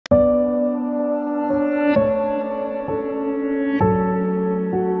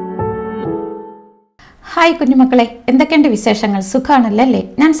Hi കുഞ്ഞുമക്കളെ, എന്തൊക്കെയുണ്ട് വിശേഷങ്ങൾ? സുഖാണല്ലേ?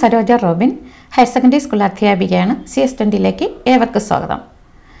 ഞാൻ Saroja Robin, higher secondary school അധ്യാപികയാണ്. CS20ലേക്ക് ഏവർക്കും സ്വാഗതം.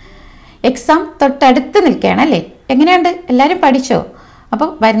 എക്സാം തൊട്ടടുത്ത് നിൽക്കുകയാണല്ലേ? എങ്ങനെയുണ്ട്? എല്ലാവരും പഠിച്ചോ?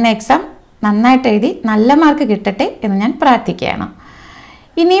 അപ്പോൾ വരുന്ന എക്സാം നന്നായിട്ട് എഴുതി നല്ല മാർക്ക് കിട്ടട്ടെ എന്ന് ഞാൻ പ്രാർത്ഥിക്കുകയാണ്.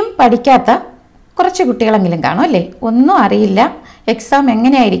 ഇനിയും പഠിക്കാത്ത കുറച്ച് കുട്ടികളെങ്കിലും കാണും അല്ലേ? ഒന്നും അറിയില്ല, എക്സാം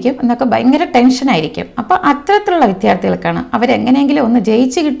എങ്ങനെയായിരിക്കും എന്നൊക്കെ ഭയങ്കര ടെൻഷനായിരിക്കും. അപ്പോൾ അത്തരത്തിലുള്ള വിദ്യാർത്ഥികൾക്കാണ്, അവരെങ്ങനെയെങ്കിലും ഒന്ന്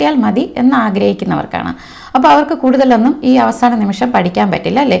ജയിച്ച് കിട്ടിയാൽ മതി എന്ന് ആഗ്രഹിക്കുന്നവർക്കാണ്. അപ്പോൾ അവർക്ക് കൂടുതലൊന്നും ഈ അവസാന നിമിഷം പഠിക്കാൻ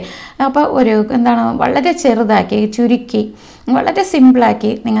പറ്റില്ല അല്ലേ? അപ്പോൾ വളരെ ചെറുതാക്കി ചുരുക്കി വളരെ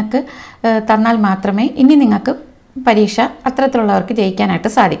സിമ്പിളാക്കി നിങ്ങൾക്ക് തന്നാൽ മാത്രമേ ഇനി നിങ്ങൾക്ക് പരീക്ഷ അത്തരത്തിലുള്ളവർക്ക് ജയിക്കാനായിട്ട്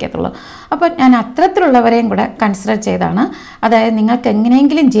സാധിക്കത്തുള്ളൂ. അപ്പോൾ ഞാൻ അത്തരത്തിലുള്ളവരെയും കൂടെ കൺസിഡർ ചെയ്താണ്, അതായത് നിങ്ങൾക്ക്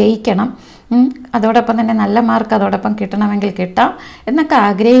എങ്ങനെയെങ്കിലും ജയിക്കണം, അതോടൊപ്പം തന്നെ നല്ല മാർക്ക് അതോടൊപ്പം കിട്ടണമെങ്കിൽ കിട്ടാം എന്നൊക്കെ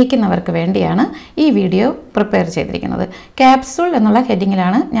ആഗ്രഹിക്കുന്നവർക്ക് വേണ്ടിയാണ് ഈ വീഡിയോ പ്രിപ്പയർ ചെയ്തിരിക്കുന്നത്. ക്യാപ്സൂൾ എന്നുള്ള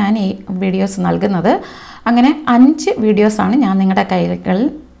ഹെഡിങ്ങിലാണ് ഞാൻ ഈ വീഡിയോസ് നൽകുന്നത്. അങ്ങനെ 5 വീഡിയോസാണ് ഞാൻ നിങ്ങളുടെ കൈകളിൽ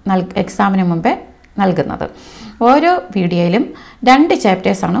എക്സാമിന് മുമ്പേ നൽകുന്നത്. ഓരോ വീഡിയോയിലും 2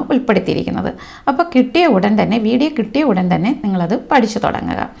 ചാപ്റ്റേഴ്സാണ് ഉൾപ്പെടുത്തിയിരിക്കുന്നത്. അപ്പോൾ വീഡിയോ കിട്ടിയ ഉടൻ തന്നെ നിങ്ങളത് പഠിച്ചു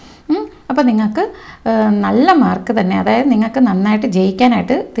തുടങ്ങുക. അപ്പോൾ നിങ്ങൾക്ക് നല്ല മാർക്ക് തന്നെ, അതായത് നിങ്ങൾക്ക് നന്നായിട്ട്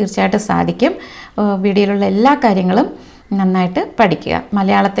ജയിക്കാനായിട്ട് തീർച്ചയായിട്ടും സാധിക്കും. വീഡിയോയിലുള്ള എല്ലാ കാര്യങ്ങളും നന്നായിട്ട് പഠിക്കുക.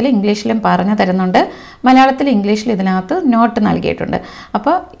 മലയാളത്തിലും ഇംഗ്ലീഷിലും പറഞ്ഞു തരുന്നുണ്ട്. മലയാളത്തിലും ഇംഗ്ലീഷിലും ഇതിനകത്ത് നോട്ട് നൽകിയിട്ടുണ്ട്.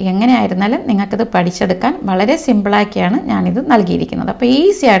 അപ്പോൾ എങ്ങനെയായിരുന്നാലും നിങ്ങൾക്കിത് പഠിച്ചെടുക്കാൻ വളരെ സിമ്പിളാക്കിയാണ് ഞാനിത് നൽകിയിരിക്കുന്നത്. അപ്പോൾ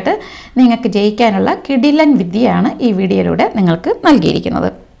ഈസി ആയിട്ട് നിങ്ങൾക്ക് ജയിക്കാനുള്ള കിടിലൻ വിദ്യയാണ് ഈ വീഡിയോയിലൂടെ നിങ്ങൾക്ക് നൽകിയിരിക്കുന്നത്.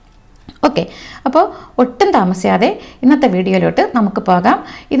 ഓക്കെ, അപ്പോൾ ഒട്ടും താമസിയാതെ ഇന്നത്തെ വീഡിയോയിലോട്ട് നമുക്ക് പോകാം.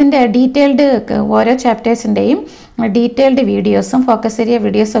 ഇതിൻ്റെ ഡീറ്റെയിൽഡ് ഓരോ ചാപ്റ്റേഴ്സിൻ്റെയും ഡീറ്റെയിൽഡ് വീഡിയോസും ഫോക്കസ് ഏരിയ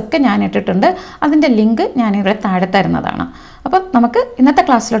വീഡിയോസും ഒക്കെ ഞാൻ ഇട്ടിട്ടുണ്ട്. അതിൻ്റെ ലിങ്ക് ഞാനിവിടെ താഴെ തരുന്നതാണ്. അപ്പോൾ നമുക്ക് ഇന്നത്തെ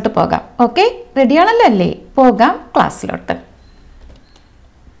ക്ലാസ്സിലോട്ട് പോകാം. ഓക്കെ, റെഡിയാണല്ലോ അല്ലേ? പോകാം ക്ലാസ്സിലോട്ട്.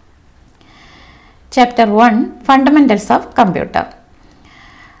 Chapter 1 fundamentals of computer.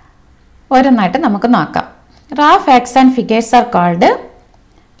 ഓരോന്നായിട്ട് നമുക്ക് നോക്കാം. റാ facts and figures are called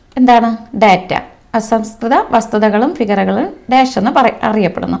എന്താണ്? ഡാറ്റ. അസംസ്കൃത വസ്തുതകളും ഫിഗറുകളും ഡാഷ് എന്ന്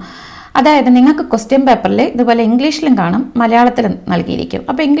അറിയപ്പെടുന്നു. അതായത് നിങ്ങൾക്ക് ക്വസ്റ്റ്യൻ പേപ്പറിൽ ഇതുപോലെ ഇംഗ്ലീഷിലും കാണും, മലയാളത്തിലും നൽകിയിരിക്കും.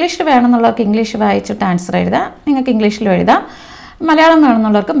 അപ്പോൾ ഇംഗ്ലീഷിൽ വേണമെന്നുള്ളവർക്ക് ഇംഗ്ലീഷ് വായിച്ചിട്ട് ആൻസർ എഴുതാം, നിങ്ങൾക്ക് ഇംഗ്ലീഷിലും എഴുതാം. മലയാളം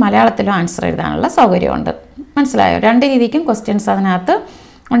വേണമെന്നുള്ളവർക്ക് മലയാളത്തിലും ആൻസർ എഴുതാനുള്ള സൗകര്യമുണ്ട്. മനസ്സിലായോ? 2 രീതിക്കും ക്വസ്റ്റ്യൻസ് അതിനകത്ത്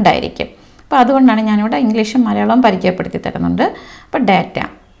ഉണ്ടായിരിക്കും. അപ്പോൾ അതുകൊണ്ടാണ് ഞാനിവിടെ ഇംഗ്ലീഷും മലയാളവും പരിചയപ്പെടുത്തി തരുന്നുണ്ട്. അപ്പോൾ ഡാറ്റ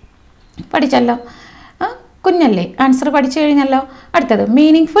പഠിച്ചല്ലോ, കുഞ്ഞല്ലേ, ആൻസർ പഠിച്ചു കഴിഞ്ഞല്ലോ. അടുത്തത്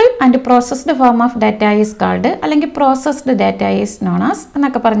meaning full and processed form of data is called, അല്ലെങ്കിൽ processed data is known as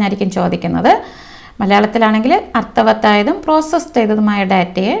എന്നൊക്കെ പറഞ്ഞായിരിക്കും ചോദിക്കുന്നത്. മലയാളത്തിലാണെങ്കിൽ അർത്ഥവത്തായതും പ്രോസസ് ചെയ്തതുമായ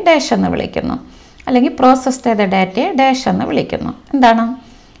ഡാറ്റയെ ഡാഷ് എന്ന് വിളിക്കുന്നു, അല്ലെങ്കിൽ പ്രോസസ് ചെയ്ത ഡാറ്റയെ ഡാഷ് എന്ന് വിളിക്കുന്നു. എന്താണ്?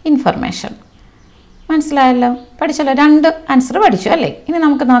 ഇൻഫർമേഷൻ. മനസ്സിലായല്ലോ, പഠിച്ചല്ലോ, 2 ആൻസർ പഠിച്ചു അല്ലേ? ഇനി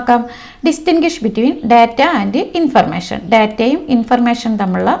നമുക്ക് നോക്കാം distinguish between data and information. ഡാറ്റയും ഇൻഫർമേഷൻ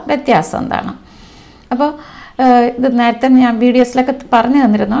തമ്മിലുള്ള വ്യത്യാസം എന്താണ്? അപ്പോൾ ഇത് നേരത്തെ ഞാൻ വീഡിയോസിലൊക്കെ പറഞ്ഞു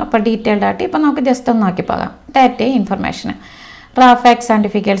തന്നിരുന്നു. അപ്പോൾ ഡീറ്റെയിൽഡ് ആയിട്ട് ഇപ്പോൾ നമുക്ക് ജസ്റ്റ് ഒന്ന് നോക്കി പോകാം. ഡാറ്റയും ഇൻഫർമേഷന്. റാ ഫാക്ട്സ് ആൻഡ്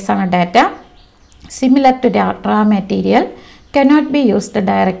ഫിഗേഴ്സ് ആണ് ഡാറ്റ. സിമിലർ ടു റാ material, cannot be used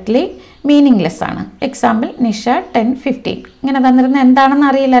directly, meaningless ആണ്. എക്സാമ്പിൾ നിഷ 10-15. ഇങ്ങനെ തന്നിരുന്ന എന്താണെന്ന്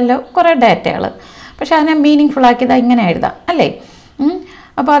അറിയില്ലല്ലോ, കുറേ ഡാറ്റകൾ. പക്ഷെ അതിനെ മീനിങ് ഫുൾ ആക്കിയത് ഇങ്ങനെ എഴുതാം അല്ലേ?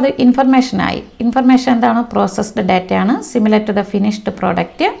 അപ്പോൾ അത് ഇൻഫർമേഷനായി. ഇൻഫർമേഷൻ എന്താണ്? പ്രോസസ്ഡ് ഡാറ്റയാണ്. Similar to the finished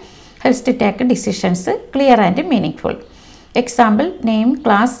product, helps to take decisions, clear and meaningful. Example name,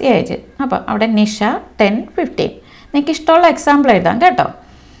 class, age. അപ്പോൾ അവിടെ നിഷ 10-15. നിങ്ങൾക്ക് ഇഷ്ടമുള്ള എക്സാമ്പിൾ എഴുതാം കേട്ടോ.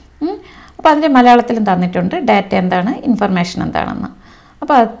 അപ്പോൾ അതിൻ്റെ മലയാളത്തിലും തന്നിട്ടുണ്ട് ഡാറ്റ എന്താണ്, ഇൻഫർമേഷൻ എന്താണെന്ന്.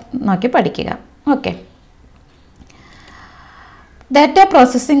 അപ്പോൾ അത് നോക്കി പഠിക്കുക. Okay, data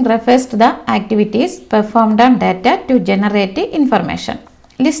processing refers to the activities performed on data to generate information.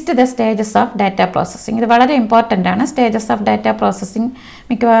 List the stages of data processing. ഇത് വളരെ ഇമ്പോർട്ടൻ്റ് ആണ്. സ്റ്റേജസ് ഓഫ് ഡാറ്റ പ്രോസസ്സിങ്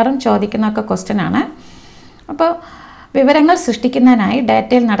മിക്കവാറും ചോദിക്കുന്നൊക്കെ ക്വസ്റ്റ്യൻ ആണ്. അപ്പോൾ വിവരങ്ങൾ സൃഷ്ടിക്കുന്നതിനായി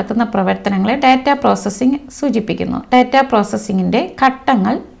ഡാറ്റയിൽ നടത്തുന്ന പ്രവർത്തനങ്ങളെ ഡാറ്റ പ്രോസസ്സിങ് സൂചിപ്പിക്കുന്നു. ഡാറ്റ പ്രോസസ്സിങ്ങിൻ്റെ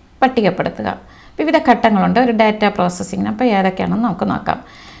ഘട്ടങ്ങൾ പട്ടികപ്പെടുത്തുക. വിവിധ ഘട്ടങ്ങളുണ്ട് ഒരു ഡാറ്റ പ്രോസസ്സിങ്ങിന്. അപ്പോൾ ഏതൊക്കെയാണെന്ന് നമുക്ക് നോക്കാം.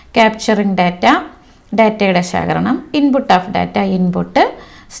 ക്യാപ്ചറിങ് ഡാറ്റ, ഡാറ്റയുടെ ശേഖരണം, input of data, input,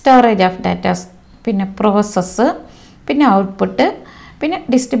 storage of data, പിന്നെ പ്രോസസ്സ്, പിന്നെ ഔട്ട്പുട്ട്, പിന്നെ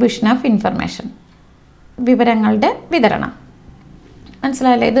ഡിസ്ട്രിബ്യൂഷൻ ഓഫ് ഇൻഫർമേഷൻ, വിവരങ്ങളുടെ വിതരണം.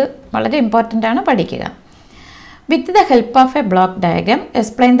 മനസ്സിലായല്ലോ? ഇത് വളരെ ഇമ്പോർട്ടൻ്റ് ആണ്, പഠിക്കുക. With the help of A block diagram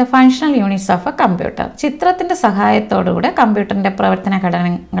explain the functional units of A computer. ചിത്രത്തിൻ്റെ സഹായത്തോടുകൂടെ കമ്പ്യൂട്ടറിൻ്റെ പ്രവർത്തന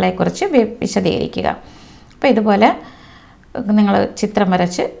ഘടകങ്ങളെക്കുറിച്ച് വിശദീകരിക്കുക. അപ്പോൾ ഇതുപോലെ നിങ്ങൾ ചിത്രം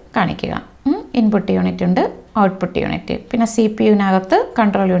വരച്ച് കാണിക്കുക. ഇൻപുട്ട് യൂണിറ്റ് ഉണ്ട്, ഔട്ട്പുട്ട് യൂണിറ്റ്, പിന്നെ CPU-നകത്ത്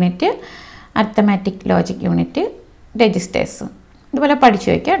control unit, arithmetic logic unit, registers. ഇതുപോലെ പഠിച്ചു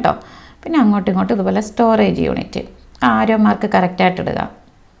വയ്ക്കുക കേട്ടോ. പിന്നെ അങ്ങോട്ടും ഇങ്ങോട്ടും ഇതുപോലെ സ്റ്റോറേജ് യൂണിറ്റ്. ആരോ മാർക്ക് കറക്റ്റായിട്ട് ഇടുക.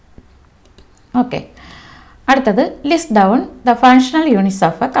 ഓക്കെ. അടുത്തത് list down the functional units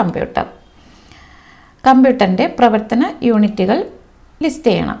of A computer. കമ്പ്യൂട്ടറിൻ്റെ പ്രവർത്തന യൂണിറ്റുകൾ ലിസ്റ്റ്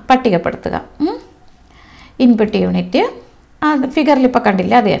ചെയ്യണം, പട്ടികപ്പെടുത്തുക. ഇൻപുട്ട് യൂണിറ്റ്, അത് ഫിഗറിൽ ഇപ്പോൾ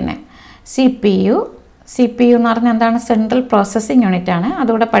കണ്ടില്ല, അത് തന്നെ. സി പി യു എന്ന് പറഞ്ഞാൽ എന്താണ്? സെൻട്രൽ പ്രോസസ്സിംഗ് യൂണിറ്റാണ്.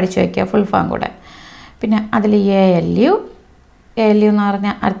 അതുകൂടെ പഠിച്ചു വയ്ക്കുക, ഫുൾ ഫോം കൂടെ. പിന്നെ അതിൽ എ എൽ യു എന്ന്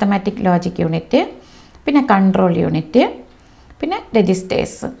പറഞ്ഞാൽ അരിത്തമാറ്റിക് ലോജിക് യൂണിറ്റ്, പിന്നെ കൺട്രോൾ യൂണിറ്റ്, പിന്നെ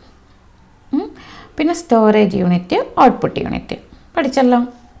രജിസ്റ്റേഴ്സ്, പിന്നെ storage unit, output unit. പഠിച്ചല്ലോ.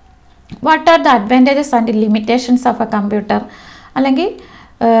 What are the advantages and limitations of A computer, അല്ലെങ്കിൽ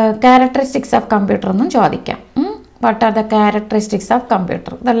ക്യാരക്ടറിസ്റ്റിക്സ് ഓഫ് കമ്പ്യൂട്ടർ എന്നും ചോദിക്കാം. What are the characteristics of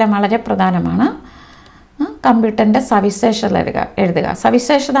computer, ഇതെല്ലാം വളരെ പ്രധാനമാണ്. കമ്പ്യൂട്ടറിൻ്റെ സവിശേഷത എഴുതുക.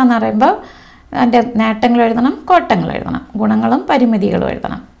 സവിശേഷത എന്ന് പറയുമ്പോൾ അതിൻ്റെ നേട്ടങ്ങൾ എഴുതണം, കോട്ടങ്ങൾ എഴുതണം, ഗുണങ്ങളും പരിമിതികളും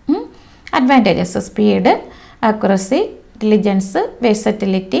എഴുതണം. Advantages: speed, accuracy, intelligence,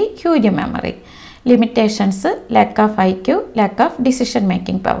 വേഴ്സറ്റിലിറ്റി, huge memory. Limitations: lack of IQ, lack of decision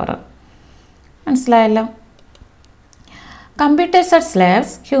making power. മനസ്സിലായല്ലോ. Computers are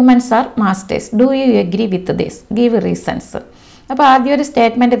slaves, humans are masters. Do you agree with this? Give reasons. അപ്പോൾ ആദ്യം ഒരു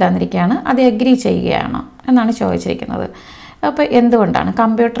സ്റ്റേറ്റ്മെൻറ്റ് തന്നിരിക്കുകയാണ്, അത് എഗ്രി ചെയ്യുകയാണോ എന്നാണ് ചോദിച്ചിരിക്കുന്നത്. അപ്പോൾ എന്തുകൊണ്ടാണ്?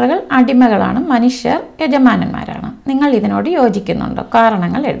 കമ്പ്യൂട്ടറുകൾ അടിമകളാണ്, മനുഷ്യർ യജമാനന്മാരാണ്. നിങ്ങൾ ഇതിനോട് യോജിക്കുന്നുണ്ടോ?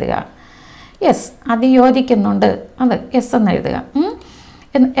 കാരണങ്ങൾ എഴുതുക. യെസ്, അത് യോജിക്കുന്നുണ്ട്, അത് യെസ് എന്ന് എഴുതുക.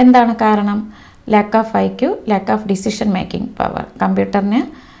 എന്താണ് കാരണം? Lack of IQ, lack of decision making power. കമ്പ്യൂട്ടറിന്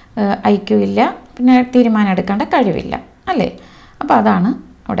IQ ഇല്ല, പിന്നെ തീരുമാനം എടുക്കേണ്ട കഴിവില്ല, അല്ലേ? അപ്പോൾ അതാണ്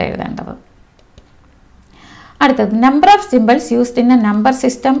അവിടെ എഴുതേണ്ടത്. അടുത്തത് number of symbols used in A number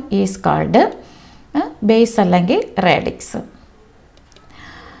system is called base അല്ലെങ്കിൽ റേഡിക്സ്.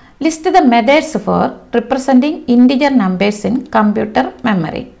 List the methods four റിപ്രസെൻറ്റിംഗ് integer numbers in computer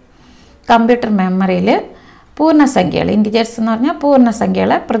memory. Computer മെമ്മറിയിൽ പൂർണ്ണസംഖ്യകൾ, ഇൻറ്റിജേഴ്സ് എന്ന് പറഞ്ഞാൽ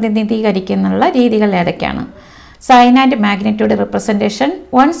പൂർണ്ണസംഖ്യകളെ പ്രതിനിധീകരിക്കുന്നുള്ള രീതികൾ ഏതൊക്കെയാണ്? Sign and magnitude representation,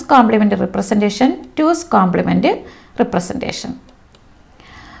 once compliment representation, two's compliment representation.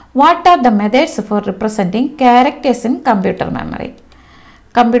 What are the methods four റിപ്രസെൻറ്റിംഗ് characters in computer memory?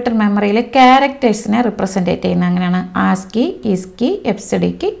 Computer മെമ്മറിയിൽ ക്യാരക്ടേഴ്സിനെ റിപ്രസെൻറ്റേറ്റ് ചെയ്യുന്ന എങ്ങനെയാണ്? ASCII, ഇസ്കി,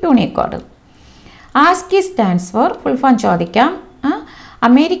 എപ്സിഡിക്ക്, Unicode. ASCII stands for, full form ചോദിക്കാം,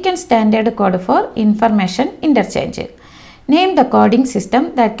 American standard code for information interchange. Name the coding system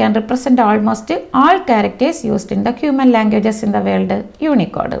that can represent almost all characters used in the human languages in the world.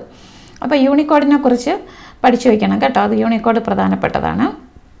 Unicode. അപ്പോൾ യൂണിക്കോഡിനെ കുറിച്ച് പഠിച്ചു വയ്ക്കണം കേട്ടോ, അത് Unicode പ്രധാനപ്പെട്ടതാണ്.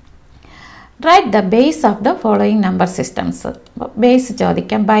 Write the base of the following number systems. Base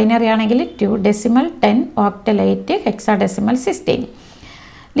ചോദിക്കാം. Binary ആണെങ്കിൽ 2, decimal 10, octal 8, hexadecimal 16.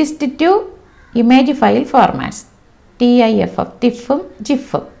 List 2 image file formats. TIFF, TIFFും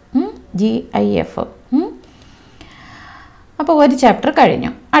GIFും, GIF. അപ്പോൾ ഒരു ചാപ്റ്റർ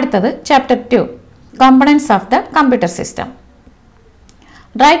കഴിഞ്ഞു. അടുത്തത് chapter 2 components of the computer system.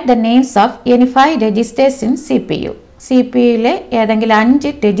 Write the names of any 5 registers in CPU. CPUയിലെ ഏതെങ്കിലും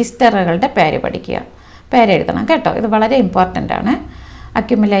 5 രജിസ്റ്ററുകളുടെ പേരെഴുതണം കേട്ടോ, ഇത് വളരെ ഇമ്പോർട്ടൻ്റ് ആണ്.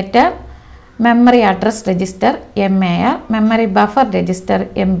 Accumulator, memory address register MAR, memory buffer register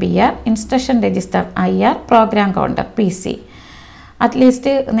MBR, instruction register IR, program counter PC.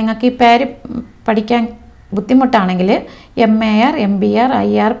 At least നിങ്ങൾക്ക് ഈ പേര് പഠിക്കാൻ ബുദ്ധിമുട്ടാണെങ്കിൽ MAR, MBR,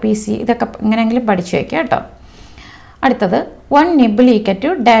 IR, PC ഇതൊക്കെ എങ്ങനെയെങ്കിലും പഠിച്ചു വയ്ക്കുക കേട്ടോ. അടുത്തത് 1 nibble equal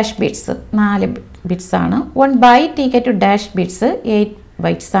to dash bits, 4 bits ആണ്. 1 byte equal to dash bits, 8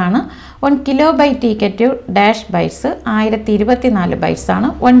 bytes ആണ്. 1 kilobyte equal to dash bytes, 1024 bytes ആണ്.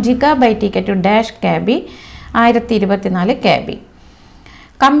 1 gigabyte equal to dash KB, 1024 KB.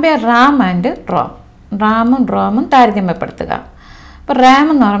 Compare Ram and Rome. റാമും റോമും താരതമ്യപ്പെടുത്തുക. അപ്പോൾ റാം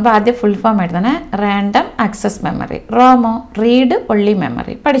എന്ന് പറയുമ്പോൾ ആദ്യം full form എഴുതണേ, random access memory. റോമോ, read only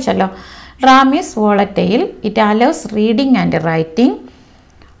memory. പഠിച്ചല്ലോ. Ram is volatile, it allows reading and writing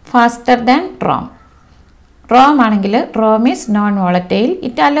faster than Rome. Rome ആണെങ്കിൽ Rome is known volatile,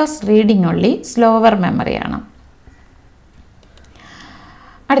 it allows reading only, slower മെമ്മറിയാണ്.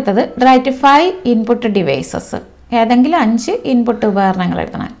 അടുത്തത് right 5 input devices. ഏതെങ്കിലും 5 input ഉപകരണങ്ങൾ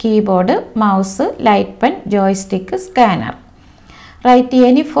എഴുതണം. Keyboard, mouse, light pen, joystick, scanner. Right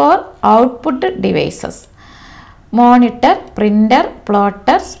any 4 output devices. Monitor, printer,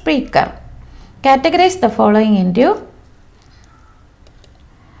 plotter, speaker. Categorise the following into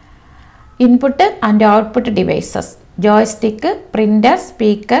input and output devices. Joystick, printer,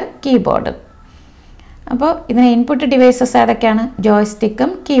 speaker, keyboard. അപ്പോൾ ഇതിന് input devices ഏതൊക്കെയാണ്? ജോയ്സ്റ്റിക്കും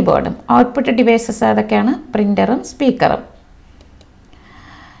കീബോർഡും. Output devices ഏതൊക്കെയാണ്? പ്രിൻ്ററും സ്പീക്കറും.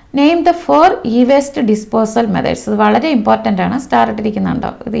 Name the 4 e-waste disposal methods. ഇത് വളരെ important ആണ്. Star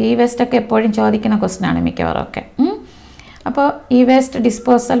ഇട്ടിരിക്കുന്നുണ്ടോ? ഇത് e-waste ഒക്കെ എപ്പോഴും ചോദിക്കുന്ന ക്വസ്റ്റ്യൻ ആണ് മിക്കവാറും ഒക്കെ. അപ്പോൾ e-waste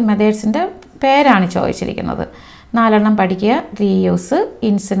ഡിസ്പോസൽ മെത്തേഡ്സിൻ്റെ പേരാണ് ചോദിച്ചിരിക്കുന്നത്. 4 പഠിക്കുക. Reuse,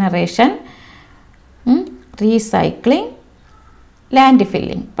 incineration, recycling, land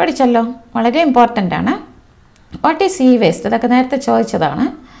filling. പഠിച്ചല്ലോ, വളരെ ഇമ്പോർട്ടൻ്റ് ആണ്. What is e-waste? ഇതൊക്കെ നേരത്തെ ചോദിച്ചതാണ്.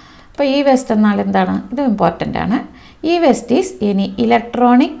 അപ്പോൾ e-waste എന്നാൽ എന്താണ്? ഇത് ഇമ്പോർട്ടൻ്റ് ആണ്. e-waste is any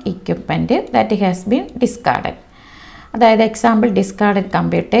electronic equipment that has been discarded. അതായത് example discarded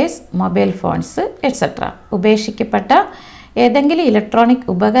computers, mobile phones et cetera. ഉപേക്ഷിക്കപ്പെട്ട ഏതെങ്കിലും ഇലക്ട്രോണിക്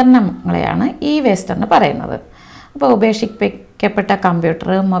ഉപകരണങ്ങളെയാണ് e-waste എന്ന് പറയുന്നത്. അപ്പോൾ ഉപേക്ഷിക്കപ്പെട്ട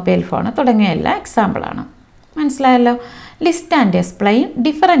കമ്പ്യൂട്ടർ, മൊബൈൽ ഫോൺ തുടങ്ങിയവയെല്ലാം എക്സാമ്പിളാണ്. മനസ്സിലായല്ലോ. List and explain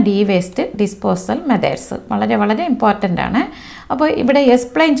different e-waste disposal methods. വളരെ വളരെ ഇമ്പോർട്ടൻ്റ് ആണ്. അപ്പോൾ ഇവിടെ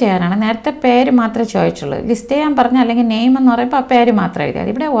എക്സ്പ്ലെയിൻ ചെയ്യാനാണ്. നേരത്തെ പേര് മാത്രമേ ചോദിച്ചുള്ളൂ. ലിസ്റ്റ് ചെയ്യാൻ പറഞ്ഞാൽ അല്ലെങ്കിൽ നെയിം എന്ന് പറയുമ്പോൾ ആ പേര് മാത്രം എഴുതിയാൽ.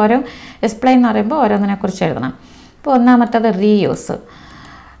 ഇവിടെ ഓരോ എക്സ്പ്ലെയിൻ എന്ന് പറയുമ്പോൾ ഓരോന്നിനെക്കുറിച്ച് എഴുതണം. ഇപ്പോൾ ഒന്നാമത്തത് reuse.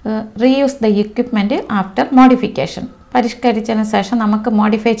 Reuse the equipment after modification. പരിഷ്കരിച്ചതിന് ശേഷം നമുക്ക്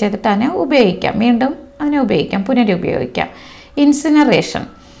മോഡിഫൈ ചെയ്തിട്ട് അതിനെ ഉപയോഗിക്കാം, വീണ്ടും അതിനെ ഉപയോഗിക്കാം, പുനരുപയോഗിക്കാം. ഇൻസിനറേഷൻ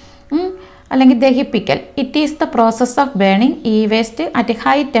അല്ലെങ്കിൽ ദഹിപ്പിക്കൽ. It is the process of burning e-waste at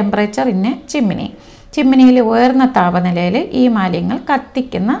high temperature in A Chimmini. ചിമ്മിനിയിൽ ഉയർന്ന താപനിലയിൽ ഈ മാലിന്യങ്ങൾ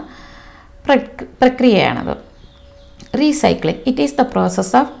കത്തിക്കുന്ന പ്രക്രിയയാണത്. Recycling. It is the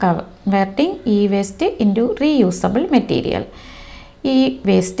process of converting e-waste into reusable material. ഈ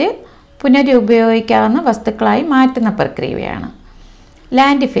വേസ്റ്റ് പുനരുപയോഗിക്കാവുന്ന വസ്തുക്കളായി മാറ്റുന്ന പ്രക്രിയയാണ്.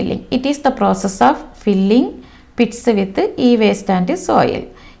 Land filling. It is the process of filling Pitt's with e-waste and soil.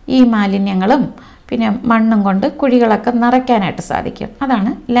 ഈ മാലിന്യങ്ങളും പിന്നെ മണ്ണും കൊണ്ട് കുഴികളൊക്കെ നിറയ്ക്കാനായിട്ട് സാധിക്കും. അതാണ്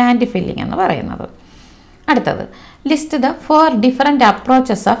ലാൻഡ് ഫില്ലിംഗ് എന്ന് പറയുന്നത്. അടുത്തത് list the 4 different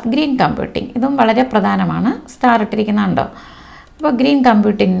approaches of green computing. ഇതും വളരെ പ്രധാനമാണ്. സ്റ്റാർ ഇട്ടിരിക്കുന്നുണ്ടോ? അപ്പോൾ ഗ്രീൻ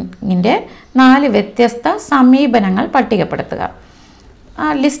കമ്പ്യൂട്ടിങ്ങിൻ്റെ 4 വ്യത്യസ്ത സമീപനങ്ങൾ പട്ടികപ്പെടുത്തുക.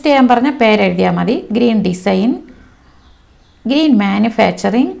 ലിസ്റ്റ് ചെയ്യാൻ പറഞ്ഞ പേരെഴുതിയാൽ മതി. Green design, green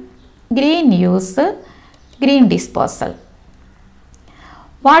manufacturing, green use, green disposal.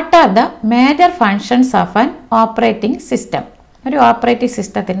 What are the major functions of an operating system? ഒരു ഓപ്പറേറ്റിംഗ്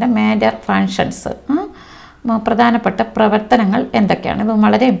സിസ്റ്റത്തിൻ്റെ മേജർ ഫങ്ഷൻസ്, പ്രധാനപ്പെട്ട പ്രവർത്തനങ്ങൾ എന്തൊക്കെയാണ്? ഇത്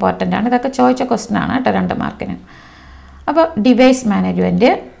വളരെ ഇമ്പോർട്ടൻ്റ് ആണ്. ഇതൊക്കെ ചോദിച്ച ക്വസ്റ്റ്യൻ ആണ് കേട്ടോ, 2 മാർക്കിന്. അപ്പോൾ device management,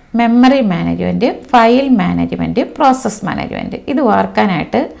 memory management, file management, process management. ഇത്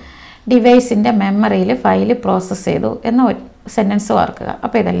ഓർക്കാനായിട്ട് ഡിവൈസിൻ്റെ മെമ്മറിയിൽ ഫയൽ പ്രോസസ്സ് ചെയ്തു എന്ന സെൻറ്റൻസ് ഓർക്കുക.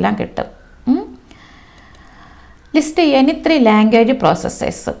 അപ്പോൾ ഇതെല്ലാം കിട്ടും. List any 3 language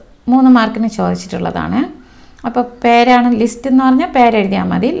processors. 3 മാർക്കിന് ചോദിച്ചിട്ടുള്ളതാണ്. അപ്പോൾ പേരാണ് ലിസ്റ്റ് എന്ന് പറഞ്ഞാൽ പേരെഴുതിയാൽ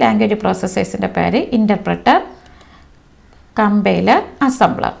മതി. ലാംഗ്വേജ് പ്രോസസ്സേഴ്സിൻ്റെ പേര് interpreter, compiler,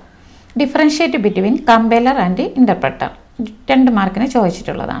 assembler. Differentiate between compiler and interpreter 2 മാർക്കിന്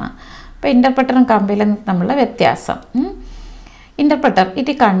ചോദിച്ചിട്ടുള്ളതാണ്. അപ്പോൾ ഇൻ്റർപ്രറ്ററും കമ്പൈലറും തമ്മിലുള്ള വ്യത്യാസം. Interpreter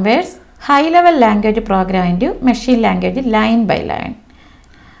it converse high level language programme into machine language line by line.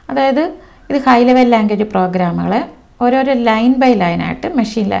 അതായത് ഇത് ഹൈ ലെവൽ ലാംഗ്വേജ് പ്രോഗ്രാമുകളെ ഓരോരോ ലൈൻ ബൈ ലൈനായിട്ട്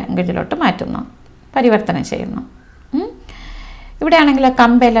മെഷീൻ ലാംഗ്വേജിലോട്ട് മാറ്റുന്നു, പരിവർത്തനം ചെയ്യുന്നു. ഇവിടെ ആണെങ്കിൽ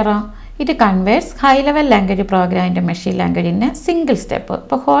കമ്പൈലറോ it converse high level language പ്രോഗ്രാമിൻ്റെ മെഷീൻ ലാംഗ്വേജിന് സിംഗിൾ സ്റ്റെപ്പ്.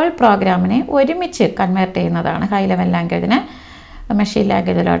 ഇപ്പോൾ ഹോൾ പ്രോഗ്രാമിനെ ഒരുമിച്ച് കൺവേർട്ട് ചെയ്യുന്നതാണ് ഹൈ ലെവൽ ലാംഗ്വേജിനെ മെഷീൻ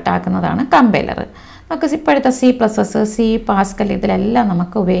ലാംഗ്വേജിലോട്ടാക്കുന്നതാണ് കമ്പൈലർ. നമുക്ക് ഇപ്പോഴത്തെ C++, C, പാസ്കൽ ഇതിലെല്ലാം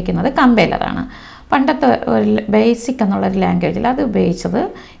നമുക്ക് ഉപയോഗിക്കുന്നത് കമ്പൈലറാണ്. പണ്ടത്തെ ബേസിക് എന്നുള്ളൊരു ലാംഗ്വേജിൽ അത് ഉപയോഗിച്ചത്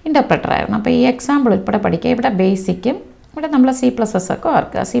ഇൻ്റർപ്രറ്ററായിരുന്നു. അപ്പോൾ ഈ എക്സാമ്പിൾ ഉൾപ്പെടെ പഠിക്കുക. ഇവിടെ ബേസിക്കും ഇവിടെ നമ്മൾ C++ ഒക്കെ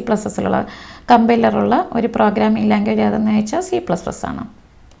ഓർക്കുക. C++ലുള്ള കമ്പൈലറുള്ള ഒരു പ്രോഗ്രാമിംഗ് ലാംഗ്വേജ് അതെന്ന് വെച്ചാൽ C++ ആണ്.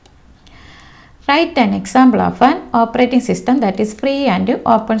 Right an example of an operating system that is free and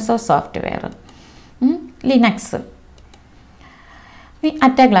open source software. Linux.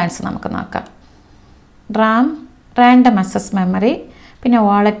 At A glance നമുക്ക് നോക്കാം. റാം, റാൻഡം അക്സസ് മെമ്മറി, പിന്നെ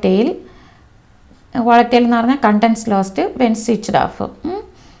വോളറ്റൈൽ എന്ന് പറഞ്ഞാൽ contents lost when switched off.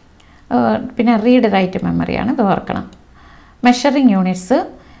 പിന്നെ റീഡ് റൈറ്റ് മെമ്മറിയാണ്, ഇത് ഓർക്കണം. മെഷറിംഗ് യൂണിറ്റ്സ്,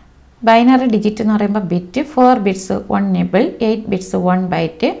 ബൈനറി ഡിജിറ്റ് എന്ന് പറയുമ്പോൾ bit, 4 bits 1 nibble, 8 bits 1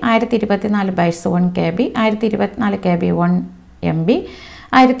 byte, 1024 bytes 1 KB, 1024 KB 1 MB,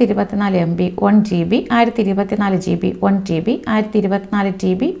 1024 MB 1 GB, 1024 GB 1 TB, 1024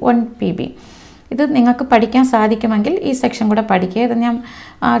 TB 1 PB. ഇത് നിങ്ങൾക്ക് പഠിക്കാൻ സാധിക്കുമെങ്കിൽ ഈ സെക്ഷൻ കൂടെ പഠിക്കുക. ഇത് ഞാൻ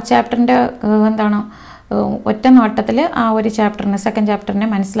ചാപ്റ്ററിൻ്റെ ഒറ്റ നോട്ടത്തിൽ ആ ഒരു ചാപ്റ്ററിനെ, സെക്കൻഡ് ചാപ്റ്ററിനെ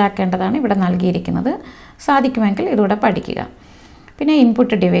മനസ്സിലാക്കേണ്ടതാണ് ഇവിടെ നൽകിയിരിക്കുന്നത്. സാധിക്കുമെങ്കിൽ ഇതുകൂടെ പഠിക്കുക. പിന്നെ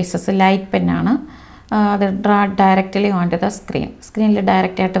ഇൻപുട്ട് ഡിവൈസസ്, ലൈറ്റ് പെന്നാണ്. അത് ഡ്രാ ഡയറക്റ്റ്ലി ഓൺ ടു ദ സ്ക്രീനിൽ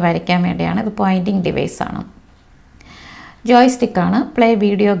ഡയറക്റ്റായിട്ട് വരയ്ക്കാൻ വേണ്ടിയാണ്. ഇത് പോയിൻറ്റിങ് ഡിവൈസാണ്. ജോയ്സ്റ്റിക്കാണ്, പ്ലേ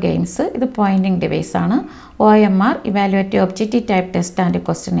വീഡിയോ ഗെയിംസ്, ഇത് Poynting ഡിവൈസാണ്. OMR evaluative objective type test and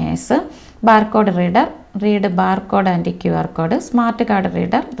questionnaires. Barcode reader, read barcode and QR code. Smart card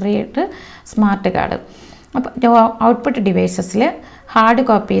reader, read smart card. അപ്പോൾ output ഡിവൈസസിൽ hard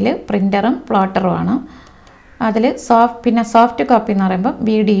കോപ്പിയിൽ പ്രിൻ്ററും പ്ലോട്ടറുമാണ്. അതിൽ പിന്നെ soft copy എന്ന് പറയുമ്പോൾ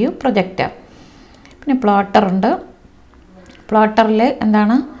VDU പ്രൊജക്ടർ. പിന്നെ പ്ലോട്ടറുണ്ട്. പ്ലോട്ടറിൽ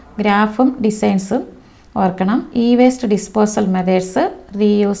എന്താണ്, ഗ്രാഫും ഡിസൈൻസും ഓർക്കണം. Waste disposal methods,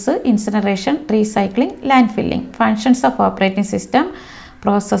 reuse, incineration, recycling, land filling. Functions of operating system,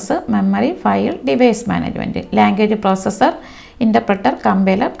 process, memory, file, device management. Language processor, interpreter,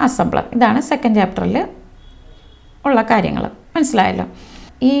 compiler, assembler. ഇതാണ് second ചാപ്റ്ററിൽ ഉള്ള കാര്യങ്ങൾ. മനസ്സിലായല്ലോ?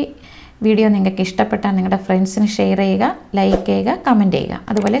 ഈ വീഡിയോ നിങ്ങൾക്ക് ഇഷ്ടപ്പെട്ടാൽ നിങ്ങളുടെ ഫ്രണ്ട്സിന് ഷെയർ ചെയ്യുക, ലൈക്ക് ചെയ്യുക, കമൻറ്റ് ചെയ്യുക.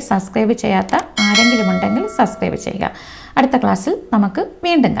 അതുപോലെ സബ്സ്ക്രൈബ് ചെയ്യാത്ത ആരെങ്കിലും ഉണ്ടെങ്കിൽ സബ്സ്ക്രൈബ് ചെയ്യുക. അടുത്ത ക്ലാസ്സിൽ നമുക്ക്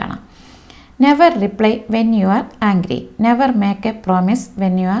വീണ്ടും കാണാം. Never reply when you are angry, never make A promise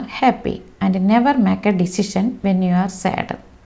when you are happy, and never make A decision when you are sad.